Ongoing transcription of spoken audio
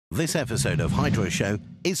This episode of Hydroshow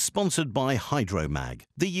is sponsored by Hydromag,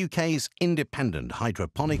 the UK's independent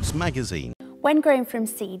hydroponics magazine. When growing from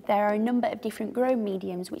seed, there are a number of different growing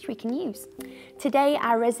mediums which we can use. Today,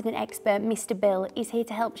 our resident expert, Mr. Bill, is here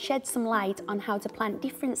to help shed some light on how to plant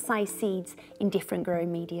different size seeds in different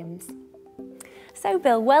growing mediums. So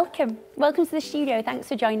Bill, welcome. Welcome to the studio. Thanks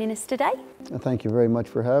for joining us today. Thank you very much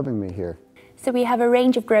for having me here. So we have a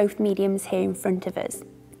range of growth mediums here in front of us.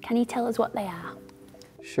 Can you tell us what they are?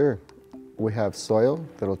 Sure. We have soil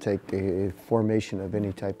that'll take the formation of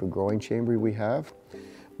any type of growing chamber we have.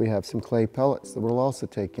 We have some clay pellets that will also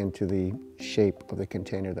take into the shape of the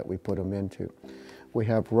container that we put them into. We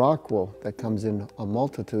have rock wool that comes in a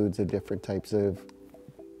multitudes of different types of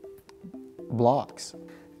blocks.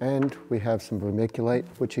 And we have some vermiculite,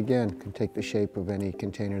 which again can take the shape of any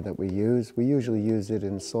container that we use. We usually use it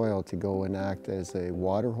in soil to go and act as a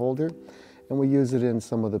water holder. And we use it in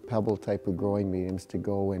some of the pebble type of growing mediums to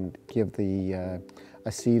go and give a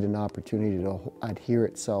seed an opportunity to adhere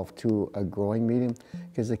itself to a growing medium,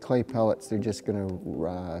 because the clay pellets, they're just going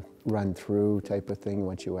to run through type of thing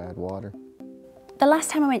once you add water. The last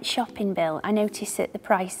time I went shopping, Bill, I noticed that the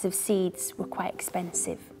prices of seeds were quite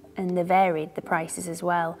expensive, and they varied, the prices as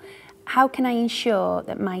well. How can I ensure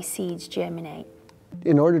that my seeds germinate?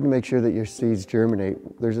 In order to make sure that your seeds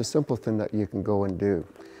germinate, there's a simple thing that you can go and do.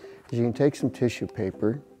 You can take some tissue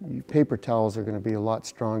paper. Paper towels are going to be a lot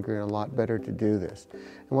stronger and a lot better to do this.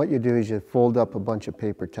 And what you do is you fold up a bunch of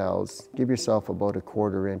paper towels, give yourself about a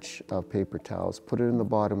 1/4 inch of paper towels, put it in the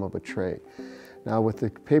bottom of a tray. Now with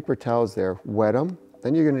the paper towels there, wet them,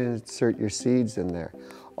 then you're going to insert your seeds in there.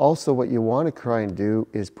 Also what you want to try and do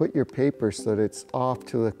is put your paper so that it's off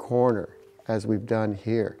to the corner, as we've done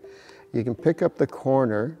here. You can pick up the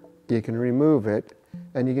corner, you can remove it,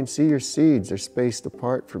 and you can see your seeds are spaced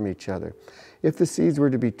apart from each other. If the seeds were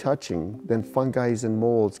to be touching, then fungi and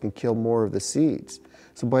molds can kill more of the seeds.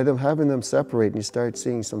 So by having them separate and you start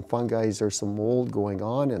seeing some fungi or some mold going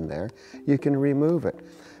on in there, you can remove it.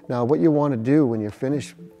 Now what you want to do when you're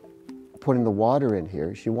finished putting the water in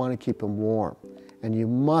here is you want to keep them warm. And you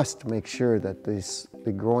must make sure that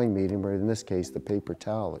the growing medium, or in this case the paper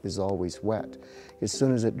towel, is always wet. As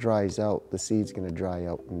soon as it dries out, the seed's going to dry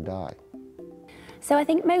out and die. So I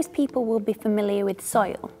think most people will be familiar with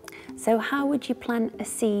soil. So how would you plant a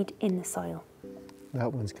seed in the soil?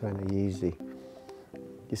 That one's kind of easy.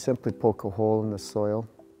 You simply poke a hole in the soil.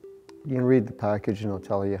 You can read the package and it'll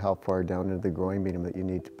tell you how far down into the growing medium that you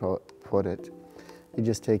need to put it. You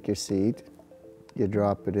just take your seed, you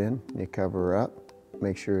drop it in, you cover her up,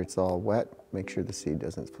 make sure it's all wet, make sure the seed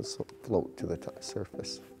doesn't float to the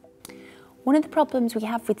surface. One of the problems we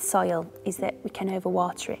have with soil is that we can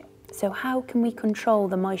overwater it. So how can we control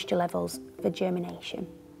the moisture levels for germination?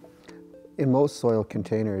 In most soil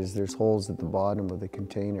containers, there's holes at the bottom of the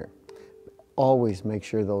container. Always make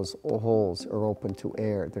sure those holes are open to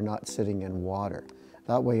air. They're not sitting in water.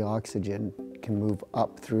 That way oxygen can move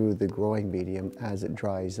up through the growing medium as it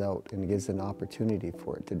dries out and gives an opportunity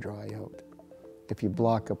for it to dry out. If you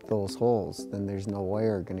block up those holes, then there's no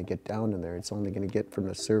air going to get down in there. It's only going to get from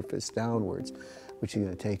the surface downwards, which is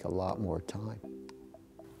going to take a lot more time.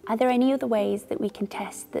 Are there any other ways that we can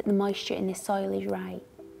test that the moisture in this soil is right?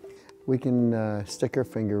 We can stick our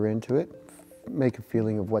finger into it, make a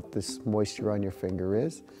feeling of what this moisture on your finger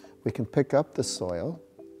is. We can pick up the soil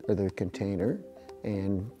or the container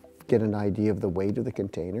and get an idea of the weight of the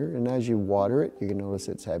container. And as you water it, you can notice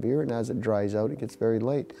it's heavier, and as it dries out, it gets very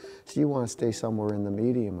light. So you want to stay somewhere in the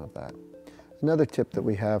medium of that. Another tip that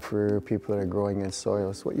we have for people that are growing in soil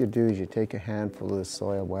is what you do is you take a handful of the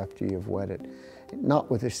soil after you've wet it.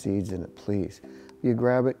 Not with the seeds in it, please. You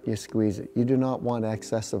grab it, you squeeze it. You do not want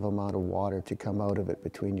excessive amount of water to come out of it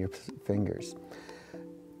between your fingers.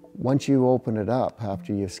 Once you open it up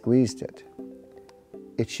after you've squeezed it,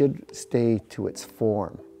 it should stay to its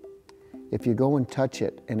form. If you go and touch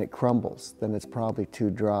it and it crumbles, then it's probably too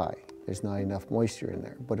dry. There's not enough moisture in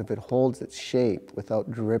there. But if it holds its shape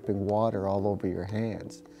without dripping water all over your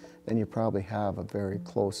hands, then you probably have a very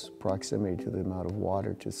close proximity to the amount of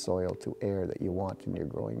water to soil to air that you want in your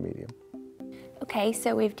growing medium. Okay,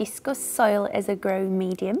 so we've discussed soil as a growing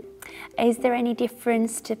medium. Is there any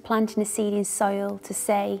difference to planting a seed in soil to,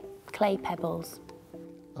 say, clay pebbles?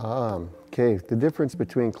 Okay, the difference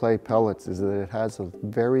between clay pellets is that it has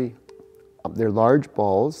they're large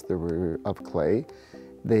balls, they're of clay.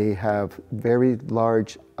 They have very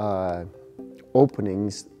large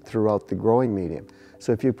openings throughout the growing medium.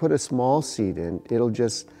 So if you put a small seed in, it'll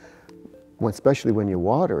just, especially when you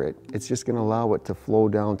water it, it's just going to allow it to flow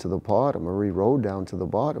down to the bottom or erode down to the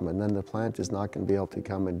bottom, and then the plant is not going to be able to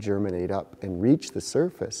come and germinate up and reach the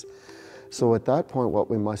surface. So at that point, what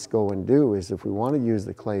we must go and do is, if we want to use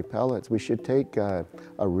the clay pellets, we should take a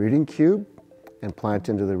rooting cube and plant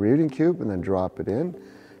into the rooting cube and then drop it in,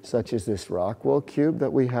 such as this rockwool cube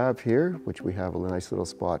that we have here, which we have a nice little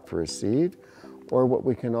spot for a seed. Or what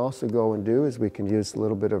we can also go and do is we can use a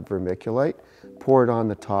little bit of vermiculite, pour it on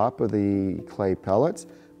the top of the clay pellets,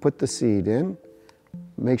 put the seed in,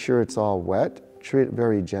 make sure it's all wet, treat it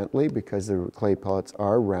very gently because the clay pellets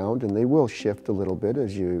are round and they will shift a little bit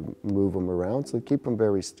as you move them around, so keep them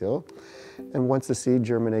very still. And once the seed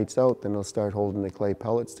germinates out, then it'll start holding the clay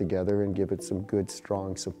pellets together and give it some good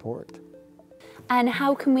strong support. And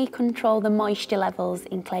how can we control the moisture levels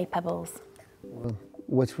in clay pebbles? Well,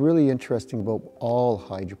 what's really interesting about all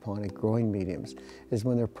hydroponic growing mediums is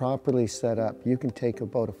when they're properly set up, you can take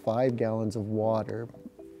about 5 gallons of water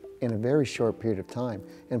in a very short period of time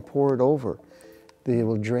and pour it over. They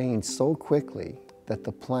will drain so quickly that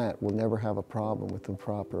the plant will never have a problem with the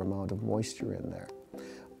proper amount of moisture in there.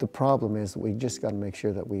 The problem is we just got to make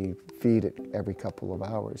sure that we feed it every couple of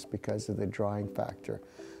hours because of the drying factor.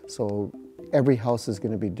 So every house is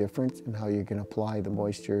going to be different, and how you're going to apply the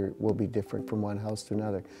moisture will be different from one house to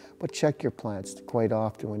another. But check your plants quite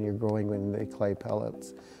often when you're growing in the clay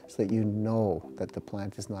pellets so that you know that the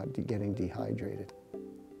plant is not getting dehydrated.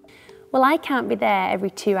 Well, I can't be there every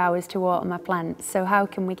 2 hours to water my plants, so how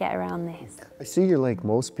can we get around this? I see you're like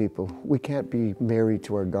most people. We can't be married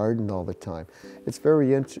to our garden all the time. It's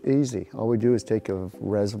very easy. All we do is take a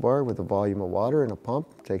reservoir with a volume of water and a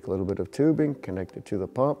pump, take a little bit of tubing, connect it to the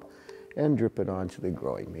pump, and drip it onto the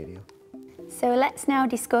growing medium. So let's now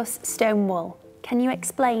discuss stone wool. Can you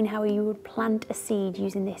explain how you would plant a seed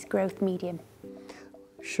using this growth medium?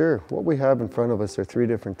 Sure. What we have in front of us are 3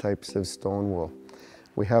 different types of stone wool.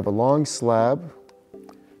 We have a long slab,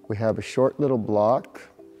 we have a short little block,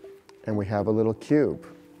 and we have a little cube.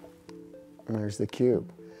 And there's the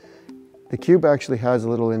cube. The cube actually has a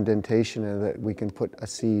little indentation in it that we can put a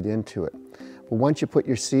seed into it. But once you put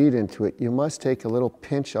your seed into it, you must take a little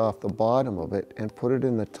pinch off the bottom of it and put it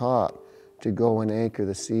in the top to go and anchor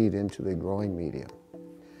the seed into the growing medium.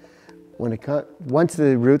 Once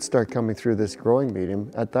the roots start coming through this growing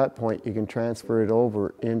medium, at that point you can transfer it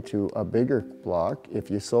over into a bigger block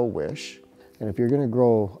if you so wish. And if you're going to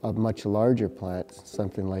grow a much larger plant,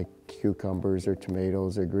 something like cucumbers or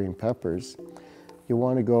tomatoes or green peppers, you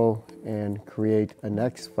want to go and create a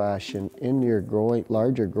next fashion in your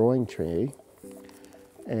larger growing tray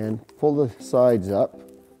and pull the sides up.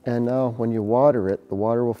 And now when you water it, the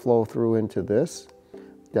water will flow through into this,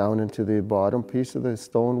 down into the bottom piece of the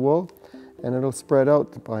stone wool, and it'll spread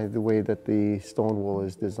out by the way that the stone wool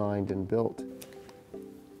is designed and built.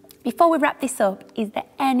 Before we wrap this up, is there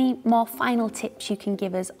any more final tips you can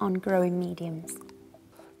give us on growing mediums?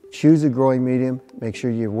 Choose a growing medium, make sure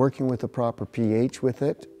you're working with the proper pH with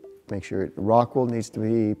it, make sure rock wool needs to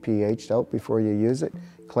be pH'd out before you use it,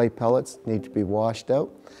 clay pellets need to be washed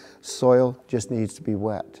out, soil just needs to be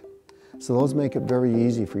wet. So those make it very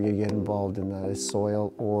easy for you to get involved in a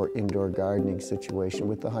soil or indoor gardening situation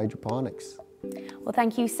with the hydroponics. Well,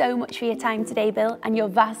 thank you so much for your time today, Bill, and your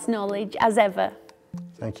vast knowledge as ever.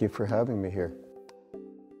 Thank you for having me here.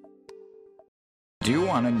 Do you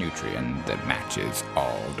want a nutrient that matches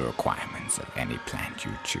all the requirements of any plant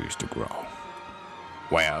you choose to grow?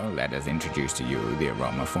 Well, let us introduce to you the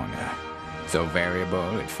aroma formula. So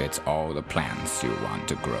variable it fits all the plants you want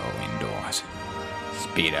to grow indoors.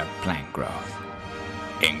 Speed up plant growth,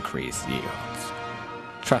 increase yields,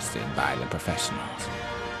 trusted by the professionals.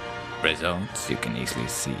 Results you can easily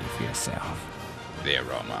see for yourself. The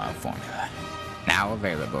aroma formula, now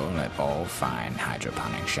available at all fine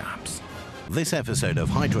hydroponic shops. This episode of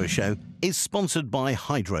Hydro Show is sponsored by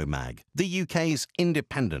Hydromag, the UK's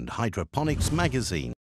independent hydroponics magazine.